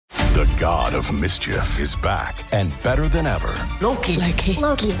The god of mischief is back and better than ever. Loki.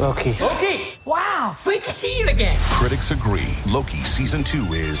 Wow, great to see you again. Critics agree Loki Season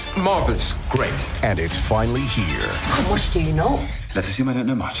 2 is marvelous. Great. And it's finally here. How much do you know? Let's assume I don't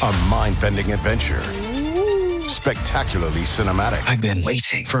know much. A mind-bending adventure. Spectacularly cinematic. I've been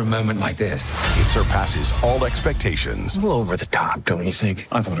waiting for a moment like this. It surpasses all expectations. A little over the top, don't you think?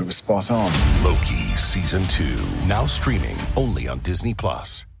 I thought it was spot on. Loki Season 2. Now streaming only on Disney+.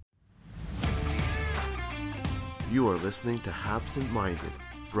 You are listening to Habsent Minded,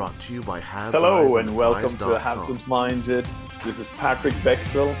 brought to you by Habs. Hello and welcome to Habsent Minded. This is Patrick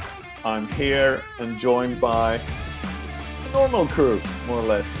Bexel. I'm here and joined by a normal crew, more or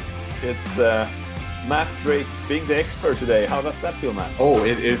less. It's Matt Drake being the expert today. How does that feel, Matt? Oh,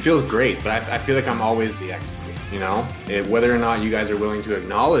 it feels great, but I feel like I'm always the expert, you know? Whether or not you guys are willing to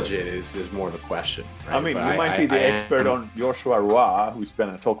acknowledge it is more of a question. Right? I mean, you might be the expert on Joshua Roy, who's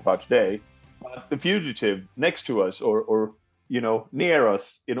going to talk about today, but the fugitive next to us or near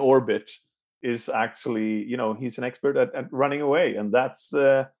us in orbit is actually, he's an expert at running away. And that's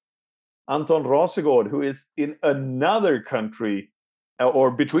Anton Rosegård, who is in another country or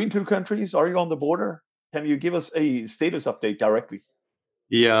between two countries. Are you on the border? Can you give us a status update directly?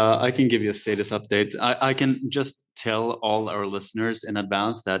 Yeah, I can give you a status update. I can just tell all our listeners in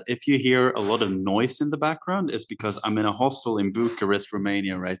advance that if you hear a lot of noise in the background, it's because I'm in a hostel in Bucharest,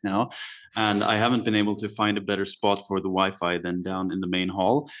 Romania right now, and I haven't been able to find a better spot for the Wi-Fi than down in the main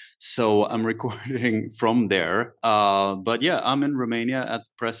hall. So I'm recording from there. But yeah, I'm in Romania at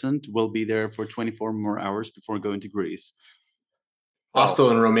present. We'll be there for 24 more hours before going to Greece.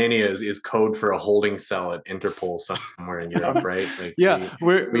 Hostel in Romania is code for a holding cell at Interpol somewhere in Europe, right? Like yeah,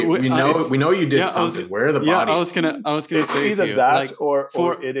 we know you did something. Where are the bodies? Yeah, I was gonna it's say either to you, that like, or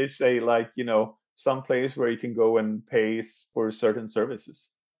it is some place where you can go and pay for certain services.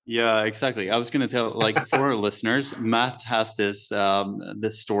 Yeah, exactly. I was going to tell, like, for our listeners, Matt has this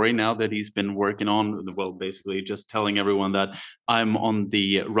story now that he's been working on. Well, basically, just telling everyone that I'm on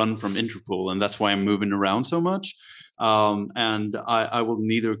the run from Interpol, and that's why I'm moving around so much. And I will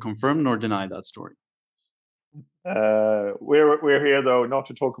neither confirm nor deny that story. We're here though not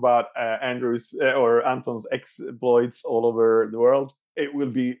to talk about Andrew's or Anton's exploits all over the world. It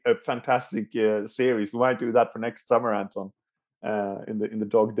will be a fantastic series. We might do that for next summer, Anton. In the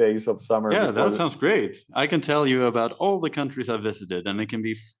dog days of summer. Yeah, that sounds great. I can tell you about all the countries I've visited, and it can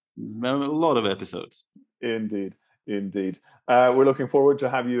be a lot of episodes. Indeed. We're looking forward to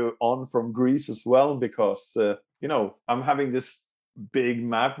have you on from Greece as well, because I'm having this big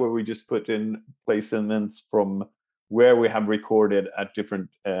map where we just put in placements from where we have recorded at different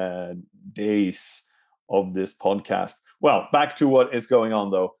days of this podcast. Well, back to what is going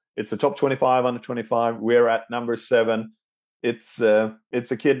on though. It's a top 25 under 25. We're at number 7. It's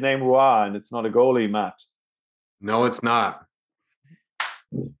a kid named Roy, and it's not a goalie, Matt. No, it's not.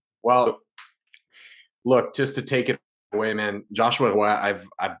 Well, look, just to take it away, man, Joshua Roy,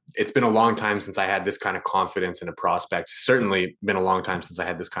 it's been a long time since I had this kind of confidence in a prospect. Certainly been a long time since I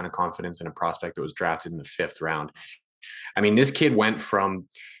had this kind of confidence in a prospect that was drafted in the 5th round. I mean, this kid went from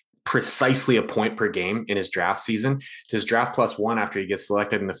precisely a point per game in his draft season to his draft +1 after he gets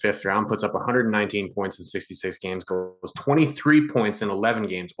selected in the 5th round, puts up 119 points in 66 games, goes 23 points in 11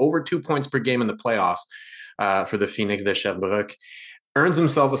 games, over 2 points per game in the playoffs for the Phoenix de Sherbrooke, earns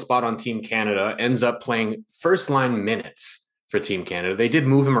himself a spot on Team Canada, ends up playing first line minutes for Team Canada. They did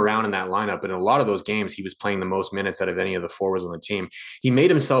move him around in that lineup, but in a lot of those games, he was playing the most minutes out of any of the forwards on the team. He made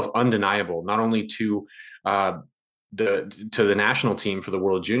himself undeniable, not only to the national team for the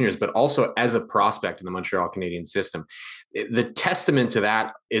World Juniors, but also as a prospect in the Montreal Canadiens system. The testament to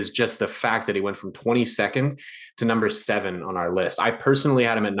that is just the fact that he went from 22nd to number 7 on our list. I personally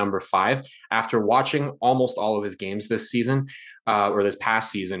had him at number 5 after watching almost all of his games this season or this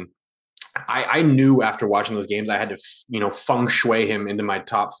past season. I knew after watching those games I had to, feng shui him into my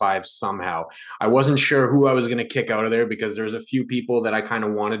top 5 somehow. I wasn't sure who I was going to kick out of there because there's a few people that I kind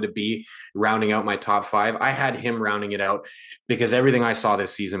of wanted to be rounding out my top 5. I had him rounding it out because everything I saw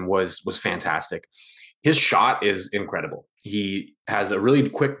this season was fantastic. His shot is incredible. He has a really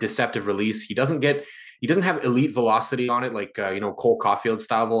quick, deceptive release. He doesn't have elite velocity on it, like, Cole Caulfield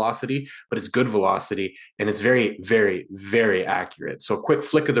style velocity, but it's good velocity and it's very, very, very accurate. So a quick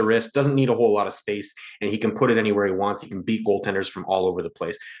flick of the wrist, doesn't need a whole lot of space, and he can put it anywhere he wants. He can beat goaltenders from all over the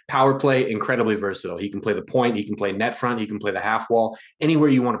place. Power play, incredibly versatile. He can play the point, he can play net front, he can play the half wall. Anywhere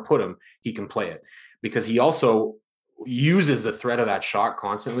you want to put him, he can play it. Because he also uses the threat of that shot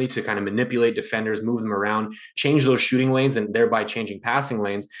constantly to kind of manipulate defenders, move them around, change those shooting lanes, and thereby changing passing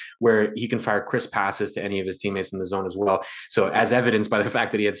lanes where he can fire crisp passes to any of his teammates in the zone as well. So as evidenced by the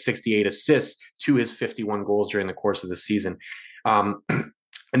fact that he had 68 assists to his 51 goals during the course of the season. And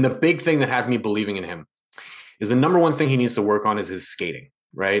the big thing that has me believing in him is the number one thing he needs to work on is his skating,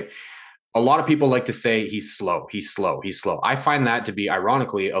 right? A lot of people like to say he's slow. I find that to be,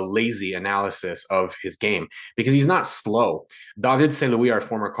 ironically, a lazy analysis of his game because he's not slow. David Saint Louis, our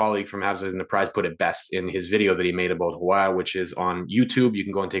former colleague from Habs in the Prize, put it best in his video that he made about Roy, which is on YouTube. You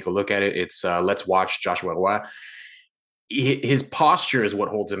can go and take a look at it. It's Let's Watch Joshua Roy. His posture is what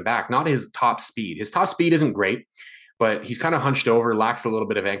holds him back, not his top speed. His top speed isn't great, but he's kind of hunched over, lacks a little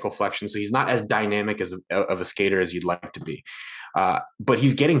bit of ankle flexion, so he's not as dynamic of a skater as you'd like to be. But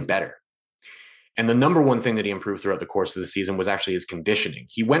he's getting better. And the number one thing that he improved throughout the course of the season was actually his conditioning.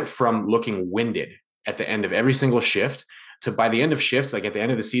 He went from looking winded at the end of every single shift to, by the end of shifts, like at the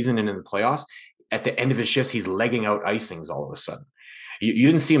end of the season and in the playoffs, at the end of his shifts, he's legging out icings all of a sudden. You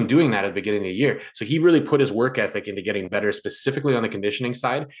didn't see him doing that at the beginning of the year. So he really put his work ethic into getting better, specifically on the conditioning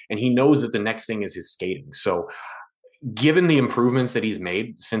side. And he knows that the next thing is his skating. So given the improvements that he's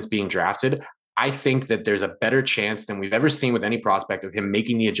made since being drafted, I think that there's a better chance than we've ever seen with any prospect of him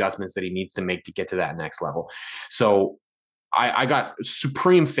making the adjustments that he needs to make to get to that next level. So I got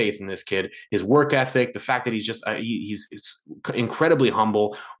supreme faith in this kid, his work ethic, the fact that he's just, he's incredibly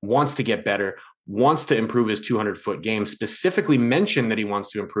humble, wants to get better, wants to improve his 200-foot game, specifically mentioned that he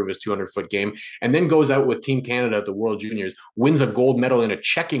wants to improve his 200-foot game, and then goes out with Team Canada at the World Juniors, wins a gold medal in a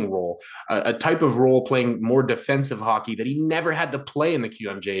checking role, a type of role playing more defensive hockey that he never had to play in the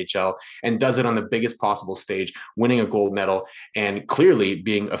QMJHL, and does it on the biggest possible stage, winning a gold medal, and clearly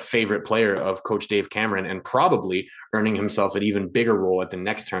being a favorite player of Coach Dave Cameron, and probably earning himself an even bigger role at the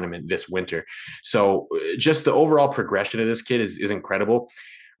next tournament this winter. So just the overall progression of this kid is incredible.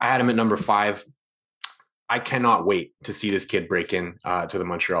 I had him at number 5. I cannot wait to see this kid break in to the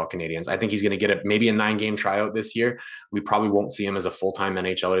Montreal Canadiens. I think he's going to get maybe a 9-game tryout this year. We probably won't see him as a full-time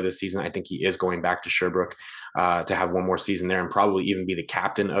NHLer this season. I think he is going back to Sherbrooke to have one more season there and probably even be the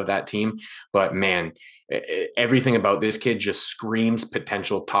captain of that team. But man, everything about this kid just screams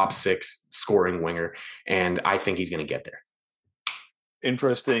potential top 6 scoring winger, and I think he's going to get there.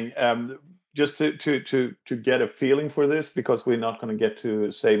 Interesting. Just to get a feeling for this, because we're not going to get to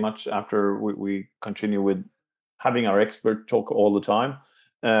say much after we continue with having our expert talk all the time.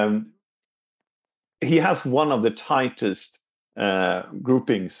 He has one of the tightest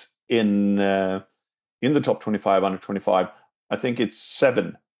groupings in the top 25, under 25. I think it's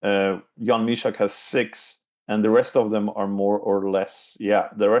 7. Jan Mysak has 6, and the rest of them are more or less. Yeah,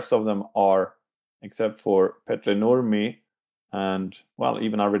 the rest of them are, except for Petre Nurmi, and well,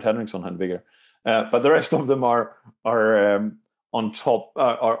 even Arvid Henriksson had bigger, but the rest of them are on top,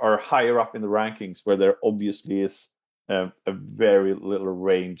 are higher up in the rankings, where there obviously is a very little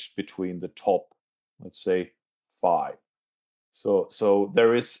range between the top, let's say, 5. So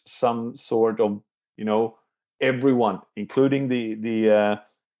there is some sort of, everyone, including the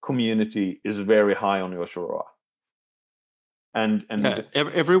community, is very high on Joshua Roy. And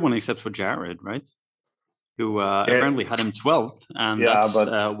everyone except for Jared, right? Who apparently had him 12th, and that's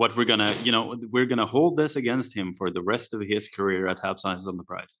what we're gonna hold this against him for the rest of his career at Habsent on the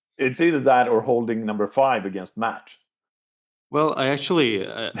Prize. It's either that or holding number 5 against Matt. Well, I actually,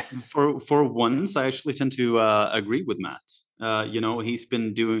 for once, I actually tend to agree with Matt. He's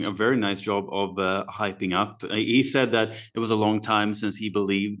been doing a very nice job of hyping up. He said that it was a long time since he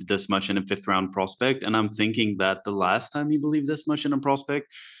believed this much in a 5th-round prospect, and I'm thinking that the last time he believed this much in a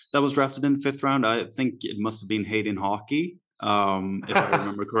prospect that was drafted in the 5th round, I think it must have been Hayden Hockey, if I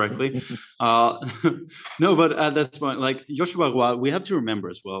remember correctly. No, but at this point, like Joshua Roy, we have to remember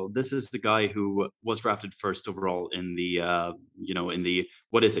as well, this is the guy who was drafted 1st overall in the,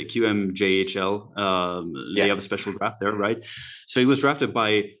 what is it, QMJHL. They have a special draft there, right? So he was drafted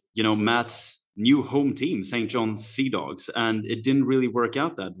by, Matt's new home team, St. John's Sea Dogs, and it didn't really work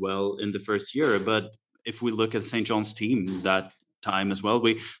out that well in the first year. But if we look at St. John's team that time as well,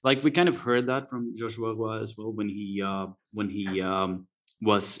 we kind of heard that from Joshua Roy as well when he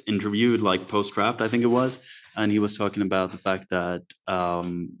was interviewed, like post draft, I think it was, and he was talking about the fact that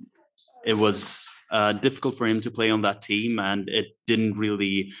it was difficult for him to play on that team, and it didn't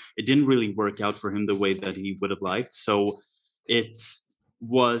really work out for him the way that he would have liked. So it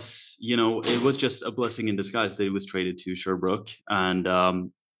was just a blessing in disguise that he was traded to Sherbrooke, and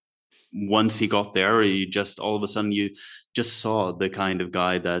once he got there, you just all of a sudden you just saw the kind of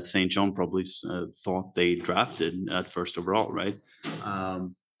guy that St. John probably thought they drafted at 1st overall, right?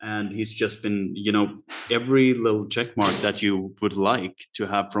 And he's just been, every little check mark that you would like to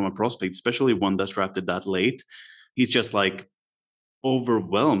have from a prospect, especially one that's drafted that late. He's just like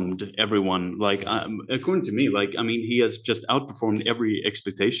overwhelmed everyone. Like, according to me, he has just outperformed every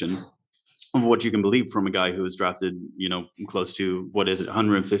expectation of what you can believe from a guy who was drafted, close to, what is it,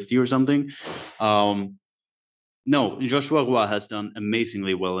 150 or something. No, Joshua Roy has done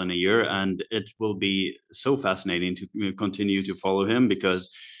amazingly well in a year, and it will be so fascinating to continue to follow him, because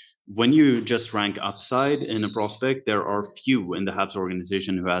when you just rank upside in a prospect, there are few in the Habs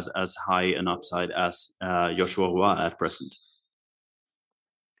organization who has as high an upside as Joshua Roy at present.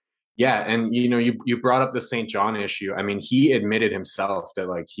 Yeah, and you brought up the St. John issue. I mean, he admitted himself that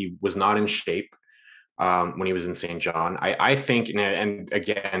like he was not in shape when he was in St. John. I think, and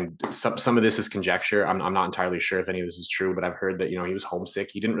again, some of this is conjecture. I'm not entirely sure if any of this is true, but I've heard that he was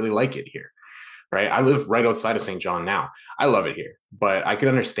homesick. He didn't really like it here, right? I live right outside of St. John now. I love it here, but I can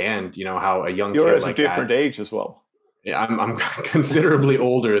understand how a young You're kid at like a different that, age as well. Yeah, I'm considerably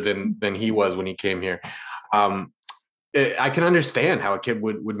older than he was when he came here. I can understand how a kid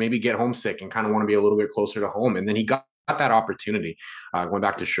would maybe get homesick and kind of want to be a little bit closer to home. And then he got that opportunity going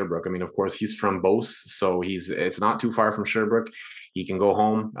back to Sherbrooke. I mean, of course, he's from Beauce, so it's not too far from Sherbrooke. He can go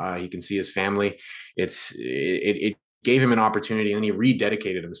home. He can see his family. It gave him an opportunity, and then he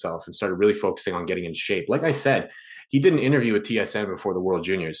rededicated himself and started really focusing on getting in shape. Like I said, he did an interview with TSN before the World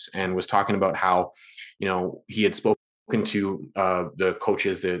Juniors and was talking about how, he had spoken to the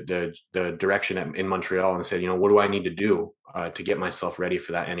coaches, the direction in Montreal, and said, what do I need to do to get myself ready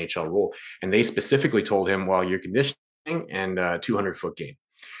for that NHL role? And they specifically told him, well, your conditioning and 200-foot game.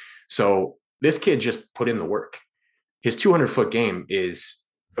 So this kid just put in the work. His 200-foot game is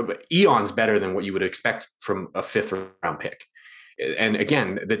eons better than what you would expect from a 5th-round pick. And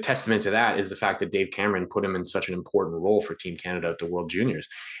again, the testament to that is the fact that Dave Cameron put him in such an important role for Team Canada at the World Juniors.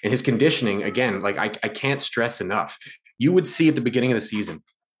 And his conditioning, again, like I can't stress enough. You would see at the beginning of the season,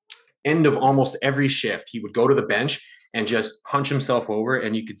 end of almost every shift, he would go to the bench and just hunch himself over,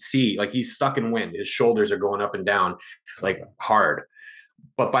 and you could see like he's sucking wind. His shoulders are going up and down like hard.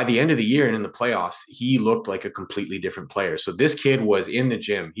 But by the end of the year and in the playoffs, he looked like a completely different player. So this kid was in the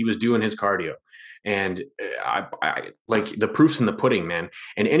gym. He was doing his cardio. And I like the proof's in the pudding, man.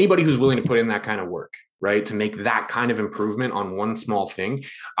 And anybody who's willing to put in that kind of work, right, to make that kind of improvement on one small thing,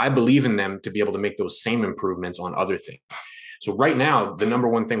 I believe in them to be able to make those same improvements on other things. So right now, the number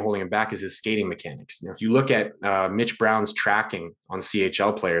one thing holding him back is his skating mechanics. Now, if you look at Mitch Brown's tracking on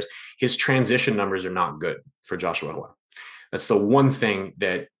CHL players, his transition numbers are not good for Joshua Roy. That's the one thing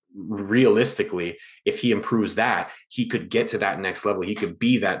that realistically, if he improves that, he could get to that next level. He could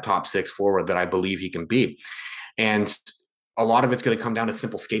be that top 6 forward that I believe he can be. And a lot of it's going to come down to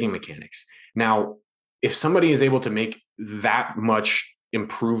simple skating mechanics. Now, if somebody is able to make that much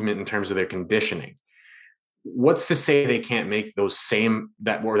improvement in terms of their conditioning, what's to say they can't make that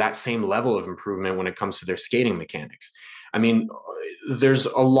same level of improvement when it comes to their skating mechanics? I mean, there's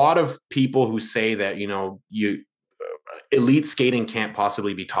a lot of people who say that, elite skating can't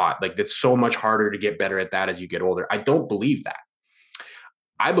possibly be taught. Like, it's so much harder to get better at that as you get older. I don't believe that.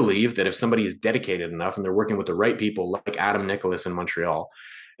 I believe that if somebody is dedicated enough and they're working with the right people, like Adam Nicholas in Montreal,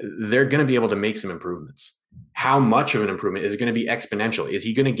 they're going to be able to make some improvements. How much of an improvement? Is it going to be exponential? Is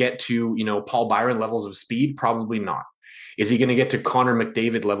he going to get to, Paul Byron levels of speed? Probably not. Is he going to get to Connor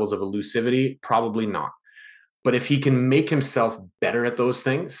McDavid levels of elusivity? Probably not. But if he can make himself better at those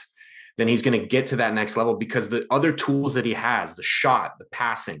things, then he's going to get to that next level, because the other tools that he has, the shot, the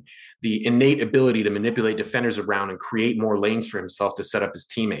passing, the innate ability to manipulate defenders around and create more lanes for himself to set up his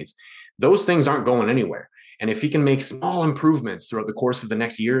teammates, those things aren't going anywhere. And if he can make small improvements throughout the course of the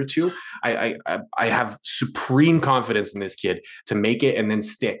next year or two, I have supreme confidence in this kid to make it and then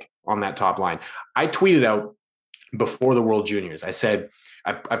stick on that top line. I tweeted out before the World Juniors, I said,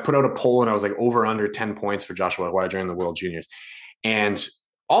 I put out a poll and I was like over under 10 points for Joshua Roy during the World Juniors. And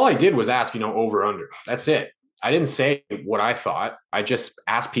all I did was ask, over under. That's it. I didn't say what I thought. I just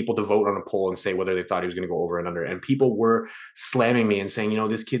asked people to vote on a poll and say whether they thought he was going to go over and under. And people were slamming me and saying,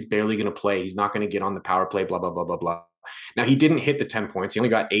 this kid's barely going to play. He's not going to get on the power play, blah, blah, blah, blah, blah. Now, he didn't hit the 10 points. He only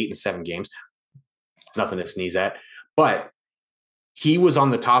got 8 in 7 games. Nothing to sneeze at. But he was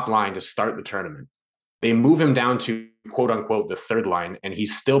on the top line to start the tournament. They move him down to, quote unquote, the third line, and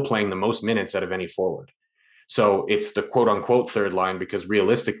he's still playing the most minutes out of any forward. So it's the quote unquote third line, because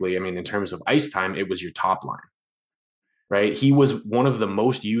realistically, I mean, in terms of ice time, it was your top line, right? He was one of the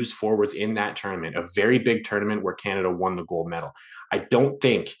most used forwards in that tournament, a very big tournament where Canada won the gold medal. I don't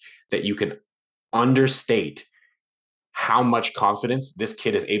think that you can understate how much confidence this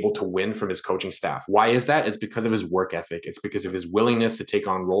kid is able to win from his coaching staff. Why is that? It's because of his work ethic. It's because of his willingness to take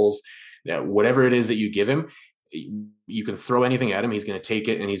on roles. Whatever it is that you give him, you can throw anything at him. He's going to take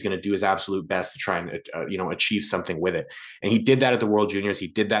it, and he's going to do his absolute best to try and achieve something with it. And he did that at the World Juniors. He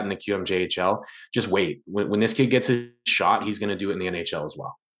did that in the QMJHL. Just wait. When this kid gets a shot, he's going to do it in the NHL as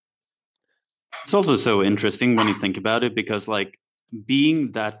well. It's also so interesting when you think about it, because like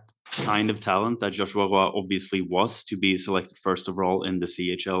being that kind of talent that Joshua Roy obviously was to be selected first overall in the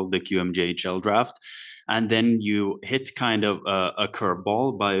CHL, the QMJHL draft, and then you hit kind of a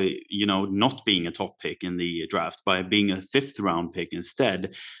curveball by not being a top pick in the draft, by being a fifth round pick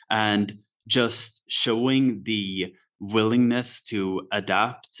instead, and just showing the willingness to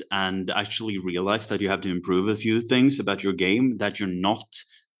adapt and actually realize that you have to improve a few things about your game, that you're not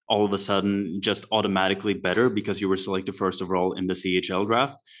all of a sudden just automatically better because you were selected first overall in the CHL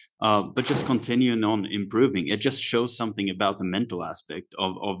draft, but just continuing on improving. It just shows something about the mental aspect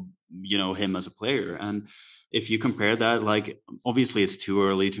of him as a player. And if you compare that, like obviously it's too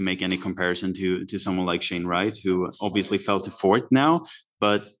early to make any comparison to someone like Shane Wright, who obviously fell to fourth now,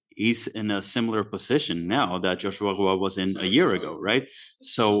 but he's in a similar position now that Joshua Roy was in a year ago, right?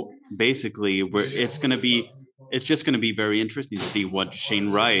 So basically, it's just going to be very interesting to see what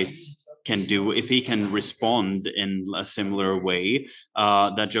Shane Wright can do, if he can respond in a similar way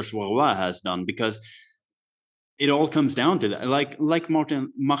that Joshua Roy has done, because it all comes down to that. Like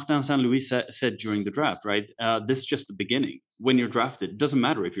Martin Saint Louis said during the draft, right? This is just the beginning. When you're drafted, it doesn't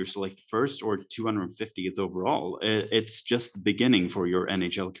matter if you're selected first or 250th overall. It's just the beginning for your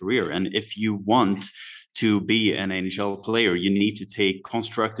NHL career. And if you want to be an NHL player, you need to take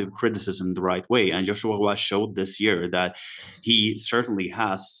constructive criticism the right way. And Joshua Roy showed this year that he certainly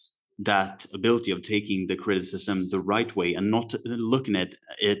has that ability of taking the criticism the right way and not looking at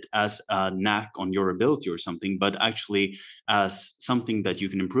it as a knack on your ability or something, but actually as something that you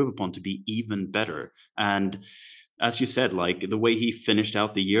can improve upon to be even better. And as you said, like the way he finished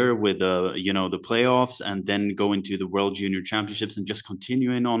out the year with the playoffs and then go into the World Junior Championships and just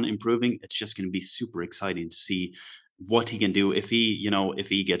continuing on improving, it's just going to be super exciting to see what he can do if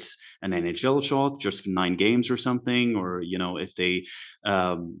he gets an NHL shot just for 9 games or something, or if they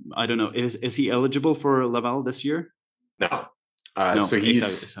I don't know, is he eligible for Laval this year? No. No, so he's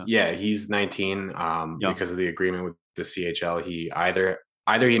exactly. he's 19 because of the agreement with the CHL. He either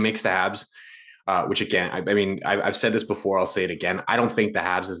he makes the Habs, which again, I've said this before, I'll say it again. I don't think the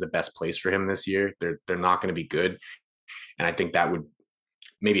Habs is the best place for him this year. They're not going to be good, and I think that would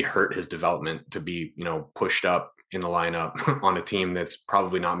maybe hurt his development to be pushed up in the lineup on a team that's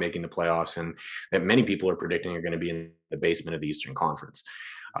probably not making the playoffs and that many people are predicting are going to be in the basement of the Eastern Conference.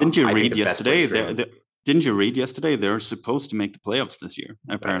 Didn't you read yesterday? Didn't you read yesterday? They're supposed to make the playoffs this year,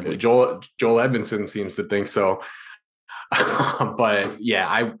 apparently. Joel Edmondson seems to think so. But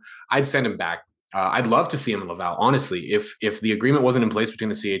yeah, I'd send him back. I'd love to see him in Laval. Honestly, if the agreement wasn't in place between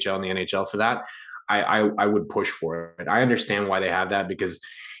the CHL and the NHL for that, I would push for it. I understand why they have that, because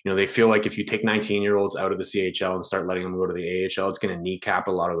they feel like if you take 19-year-olds out of the CHL and start letting them go to the AHL, it's going to kneecap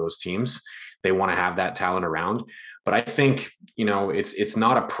a lot of those teams. They want to have that talent around. But I think, it's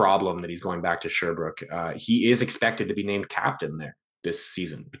not a problem that he's going back to Sherbrooke. He is expected to be named captain there this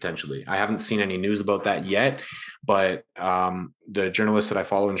season, potentially. I haven't seen any news about that yet, but the journalists that I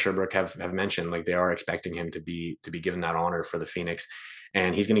follow in Sherbrooke have mentioned like they are expecting him to be given that honor for the Phoenix.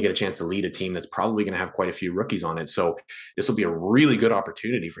 And he's going to get a chance to lead a team that's probably going to have quite a few rookies on it. So this will be a really good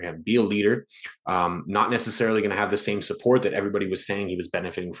opportunity for him. Be a leader, not necessarily going to have the same support that everybody was saying he was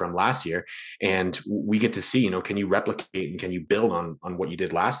benefiting from last year. And we get to see, can you replicate and can you build on what you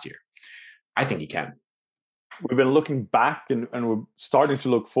did last year? I think he can. We've been looking back and we're starting to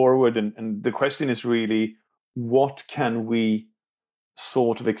look forward. And the question is really, what can we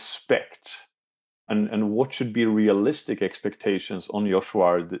sort of expect? And what should be realistic expectations on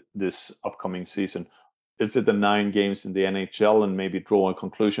Joshua this upcoming season? Is it the 9 games in the NHL and maybe draw a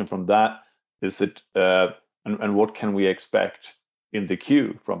conclusion from that? Is it and what can we expect in the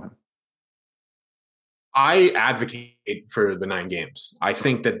Q from him? I advocate for the 9 games. I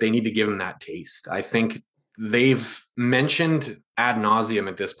think that they need to give him that taste. I think they've mentioned ad nauseum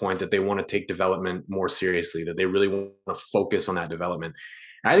at this point that they want to take development more seriously, that they really want to focus on that development.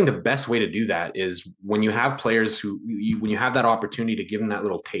 I think the best way to do that is when you have players when you have that opportunity to give them that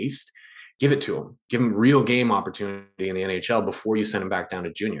little taste, give it to them. Give them real game opportunity in the NHL before you send them back down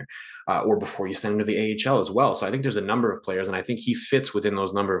to junior, or before you send them to the AHL as well. So I think there's a number of players, and I think he fits within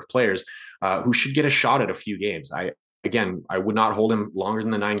those number of players who should get a shot at a few games. I would not hold him longer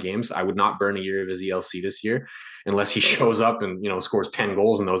than the 9 games. I would not burn a year of his ELC this year unless he shows up and scores 10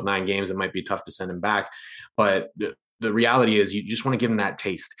 goals in those 9 games. It might be tough to send him back, but the reality is you just want to give him that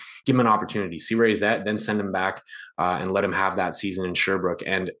taste, give him an opportunity, see where he's at, then send him back and let him have that season in Sherbrooke.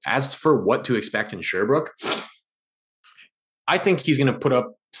 And as for what to expect in Sherbrooke, I think he's going to put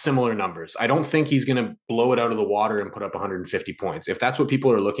up similar numbers. I don't think he's going to blow it out of the water and put up 150 points. If that's what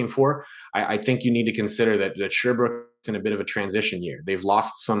people are looking for, I think you need to consider that Sherbrooke's in a bit of a transition year. They've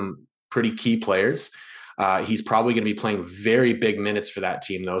lost some pretty key players. He's probably going to be playing very big minutes for that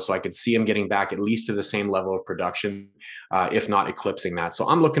team, though. So I could see him getting back at least to the same level of production, if not eclipsing that. So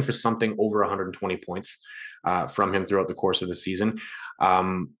I'm looking for something over 120 points from him throughout the course of the season.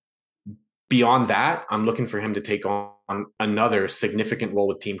 Beyond that, I'm looking for him to take on another significant role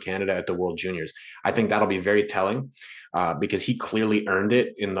with Team Canada at the World Juniors. I think that'll be very telling because he clearly earned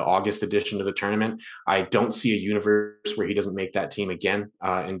it in the August edition of the tournament. I don't see a universe where he doesn't make that team again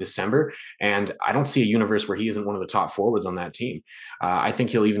in December. And I don't see a universe where he isn't one of the top forwards on that team. I think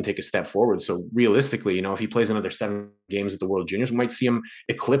he'll even take a step forward. So realistically, if he plays another 7 games at the World Juniors, we might see him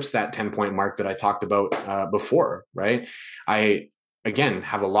eclipse that 10-point mark that I talked about before, right? I, again,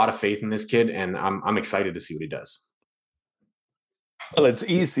 have a lot of faith in this kid, and I'm excited to see what he does. Well, it's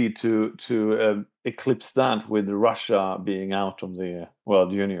easy to eclipse that with Russia being out of the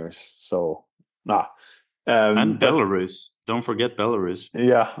World Juniors. So, and Belarus. Don't forget Belarus.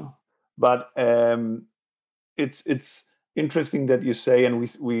 Yeah, but it's interesting that you say, and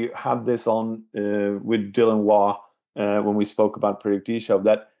we had this on with Dylan Waugh when we spoke about Predict eShow,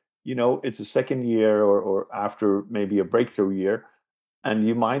 that it's a second year or after maybe a breakthrough year. And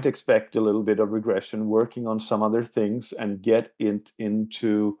you might expect a little bit of regression, working on some other things and get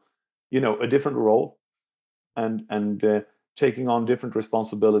into, a different role and taking on different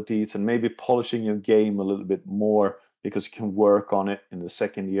responsibilities and maybe polishing your game a little bit more because you can work on it in the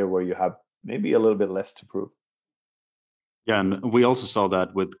second year where you have maybe a little bit less to prove. Yeah, and we also saw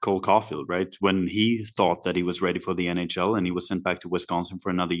that with Cole Caulfield, right? When he thought that he was ready for the NHL and he was sent back to Wisconsin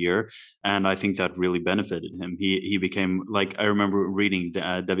for another year. And I think that really benefited him. He became, like, I remember reading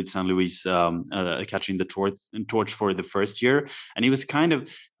David St. Louis catching the torch for the first year. And he was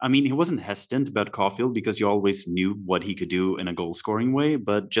he wasn't hesitant about Caulfield because you always knew what he could do in a goal scoring way.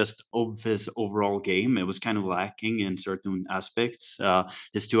 But just of his overall game, it was kind of lacking in certain aspects.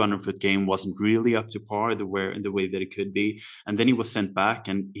 His 200-foot game wasn't really up to par the way that it could be. And then he was sent back,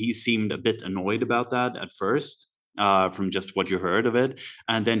 and he seemed a bit annoyed about that at first, from just what you heard of it.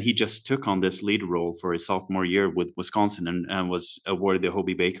 And then he just took on this lead role for his sophomore year with Wisconsin and was awarded the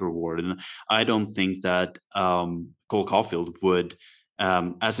Hobey Baker Award. And I don't think that Cole Caulfield would,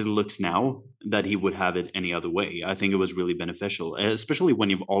 as it looks now, that he would have it any other way. I think it was really beneficial, especially when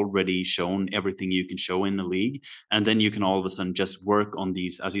you've already shown everything you can show in the league. And then you can all of a sudden just work on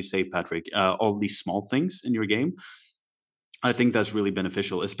these, as you say, Patrick, all these small things in your game. I think that's really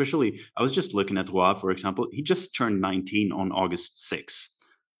beneficial, especially I was just looking at Roy, for example. He just turned 19 on August 6th.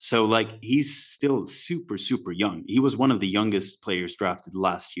 So, he's still super, super young. He was one of the youngest players drafted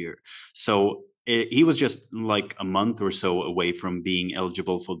last year. So he was just like a month or so away from being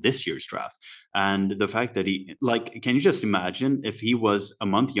eligible for this year's draft. And the fact that can you just imagine if he was a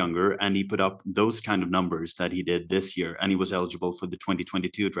month younger and he put up those kind of numbers that he did this year and he was eligible for the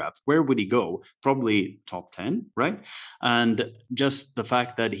 2022 draft, where would he go? Probably top 10, right? And just the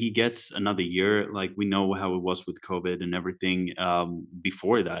fact that he gets another year, we know how it was with COVID and everything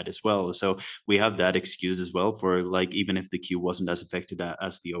before that as well. So we have that excuse as well for even if the Q wasn't as affected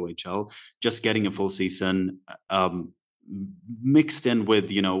as the OHL, just getting a full season mixed in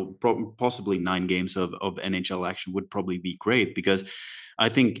with possibly 9 games of NHL action would probably be great, because I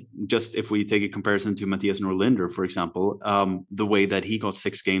think just if we take a comparison to Matthias Norlinder, for example, the way that he got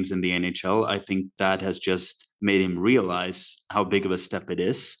 6 games in the NHL, I think that has just made him realize how big of a step it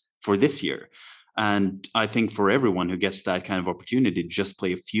is for this year. And I think for everyone who gets that kind of opportunity to just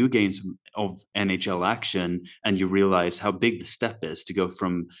play a few games of NHL action, and you realize how big the step is to go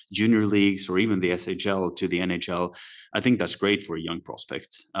from junior leagues or even the SHL to the NHL, I think that's great for a young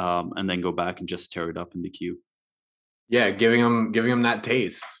prospect. And then go back and just tear it up in the queue. Yeah, giving them that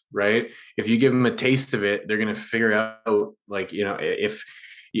taste, right? If you give them a taste of it, they're going to figure out, if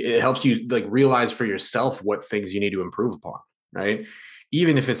it helps you realize for yourself what things you need to improve upon, right?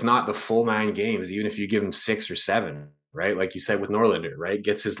 Even if it's not the full 9 games, even if you give him 6 or 7, right? Like you said with Norlinder, right?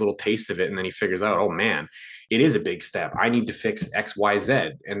 Gets his little taste of it, and then he figures out, oh man, it is a big step. I need to fix X, Y,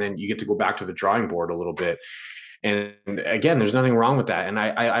 Z. And then you get to go back to the drawing board a little bit. And again, there's nothing wrong with that. And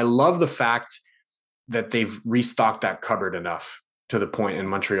I love the fact that they've restocked that cupboard enough to the point in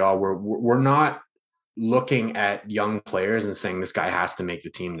Montreal where we're not looking at young players and saying this guy has to make the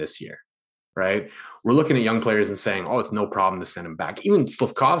team this year. right? We're looking at young players and saying, oh, it's no problem to send him back. Even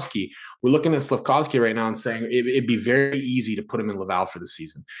Slavkovsky, we're looking at Slavkovsky right now and saying it'd be very easy to put him in Laval for the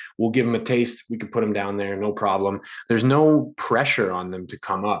season. We'll give him a taste. We could put him down there, no problem. There's no pressure on them to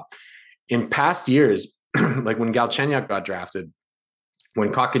come up. In past years, like when Galchenyuk got drafted,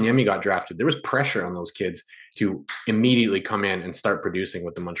 when Kotkaniemi got drafted, there was pressure on those kids to immediately come in and start producing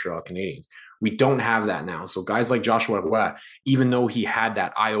with the Montreal Canadiens. We don't have that now. So guys like Joshua Roy, even though he had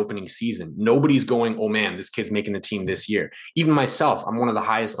that eye-opening season, nobody's going, oh man, this kid's making the team this year. Even myself, I'm one of the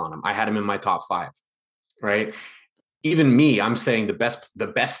highest on him. I had him in my top 5, right? Even me, I'm saying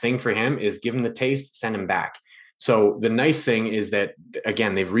the best thing for him is give him the taste, send him back. So the nice thing is that,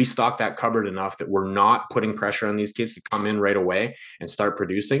 again, they've restocked that cupboard enough that we're not putting pressure on these kids to come in right away and start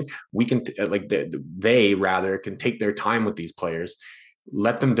producing. We can, they rather can take their time with these players,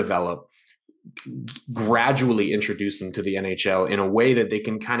 let them develop, gradually introduce them to the NHL in a way that they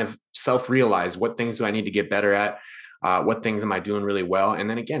can kind of self-realize what things do I need to get better at, what things am I doing really well, and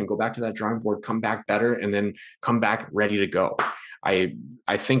then again, go back to that drawing board, come back better, and then come back ready to go.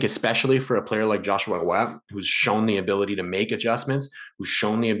 I think especially for a player like Joshua Roy, who's shown the ability to make adjustments, who's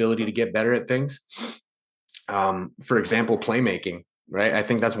shown the ability to get better at things. For example, playmaking, right? I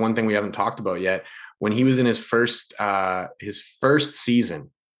think that's one thing we haven't talked about yet. When he was in his first season,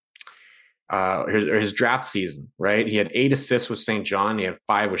 his draft season, right? He had 8 assists with St. John. He had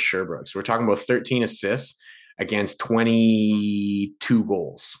 5 with Sherbrooke. So we're talking about 13 assists against 22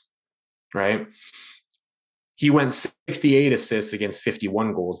 goals, right? He went 68 assists against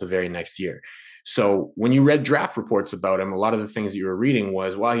 51 goals the very next year. So when you read draft reports about him, a lot of the things that you were reading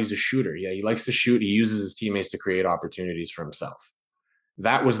was, well, he's a shooter. Yeah, he likes to shoot. He uses his teammates to create opportunities for himself.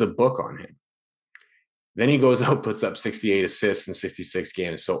 That was the book on him. Then he goes out, puts up 68 assists in 66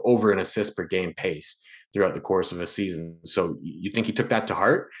 games. So over an assist per game pace throughout the course of a season. So you think he took that to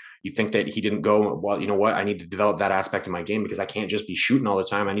heart? You think that he didn't go, well, you know what? I need to develop that aspect of my game because I can't just be shooting all the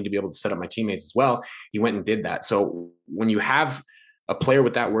time. I need to be able to set up my teammates as well. He went and did that. So when you have a player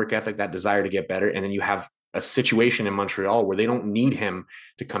with that work ethic, that desire to get better, and then you have a situation in Montreal where they don't need him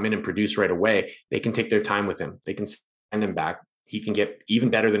to come in and produce right away, they can take their time with him. They can send him back. He can get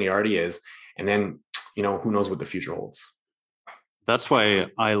even better than he already is. And then, who knows what the future holds. That's why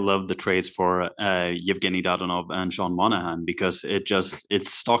I love the trades for Yevgeny Dadonov and Sean Monahan, because it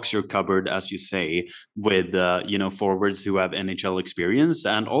stocks your cupboard, as you say, with forwards who have NHL experience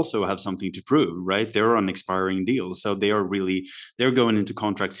and also have something to prove, right? They're on expiring deals, so they're going into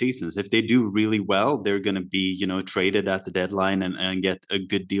contract seasons. If they do really well, they're going to be traded at the deadline and get a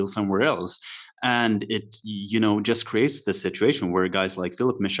good deal somewhere else. And it, just creates the situation where guys like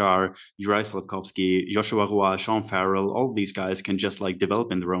Philip Michard, Juraj Slavkovsky, Joshua Roy, Sean Farrell, all these guys can just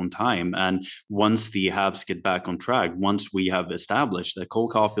develop in their own time. And once the Habs get back on track, once we have established that Cole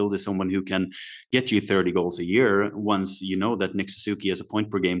Caulfield is someone who can get you 30 goals a year, once you know that Nick Suzuki is a point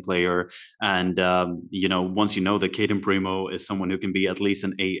per game player, and once you know that Caden Primo is someone who can be at least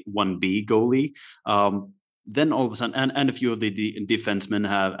an A1B goalie, then all of a sudden, and a few of the defensemen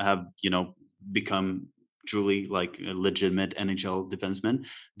have become truly legitimate NHL defensemen,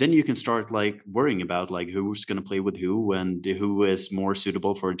 then you can start worrying about who's going to play with who and who is more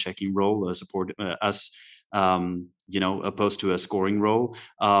suitable for a checking role, a support opposed to a scoring role.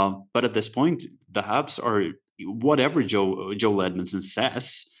 But at this point, the Habs are, whatever Joel Edmondson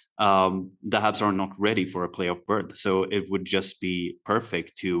says, the Habs are not ready for a playoff berth. So it would just be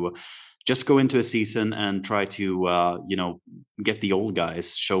perfect to just go into a season and try to, get the old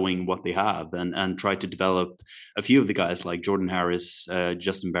guys showing what they have and try to develop a few of the guys like Jordan Harris,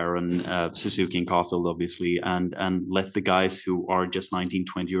 Justin Barron, Suzuki and Caulfield, obviously, and let the guys who are just 19,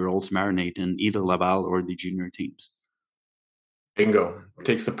 20-year-olds marinate in either Laval or the junior teams. Bingo.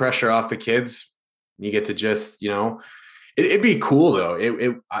 Takes the pressure off the kids. You get to just, it'd be cool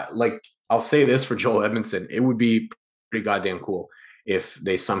though. I'll say this for Joel Edmondson, it would be pretty goddamn cool if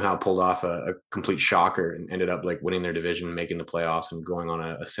they somehow pulled off a complete shocker and ended up winning their division, making the playoffs and going on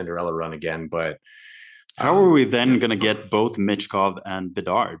a Cinderella run again. But how are we then going to get both Michkov and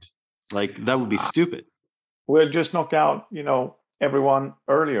Bedard? That would be stupid. We'll just knock out, everyone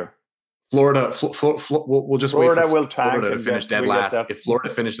earlier. Florida, we'll just Florida wait for will Florida to finish dead last. If Florida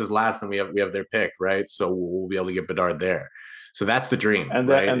finishes last, then we have their pick, right? So we'll be able to get Bedard there. So that's the dream. And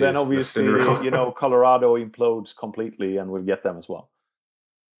then, right? then obviously, Colorado implodes completely and we'll get them as well.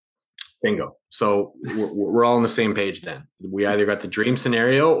 Bingo. So we're all on the same page then. We either got the dream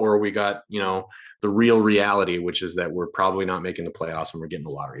scenario or we got, the real reality, which is that we're probably not making the playoffs and we're getting a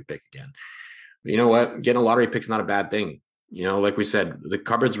lottery pick again. But you know what? Getting a lottery pick is not a bad thing. Like we said, the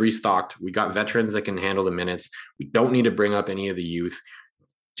cupboard's restocked. We got veterans that can handle the minutes. We don't need to bring up any of the youth.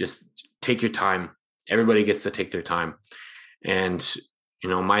 just take your time. Everybody gets to take their time. And,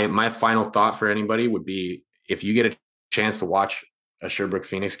 my final thought for anybody would be, if you get a chance to watch a Sherbrooke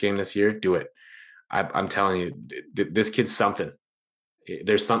Phoenix game this year, do it. I'm telling you, this kid's something.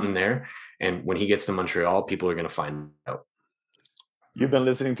 There's something there. And when he gets to Montreal, people are going to find out. You've been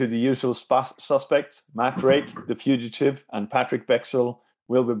listening to the usual suspects, Matt Drake, The Fugitive, and Patrick Bexel.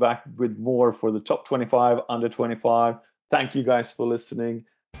 We'll be back with more for the top 25, under 25. Thank you guys for listening,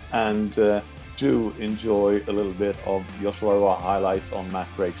 and do enjoy a little bit of Joshua highlights on Matt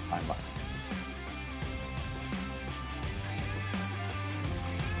Drake's timeline.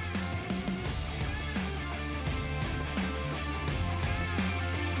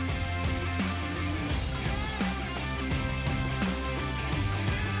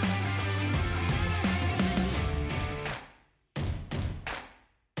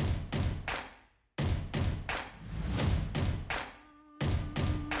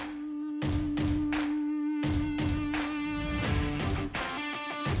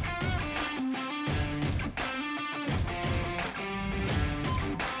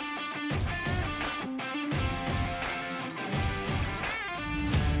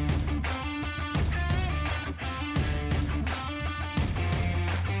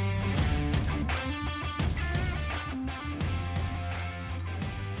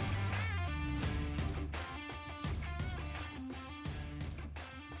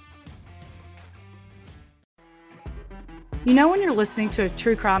 You know when you're listening to a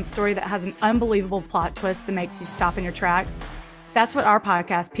true crime story that has an unbelievable plot twist that makes you stop in your tracks? That's what our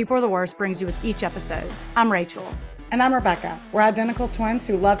podcast, People Are the Worst, brings you with each episode. I'm Rachel. And I'm Rebecca. We're identical twins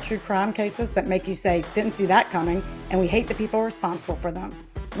who love true crime cases that make you say, didn't see that coming, and we hate the people responsible for them.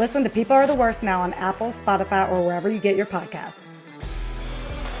 Listen to People Are the Worst now on Apple, Spotify, or wherever you get your podcasts.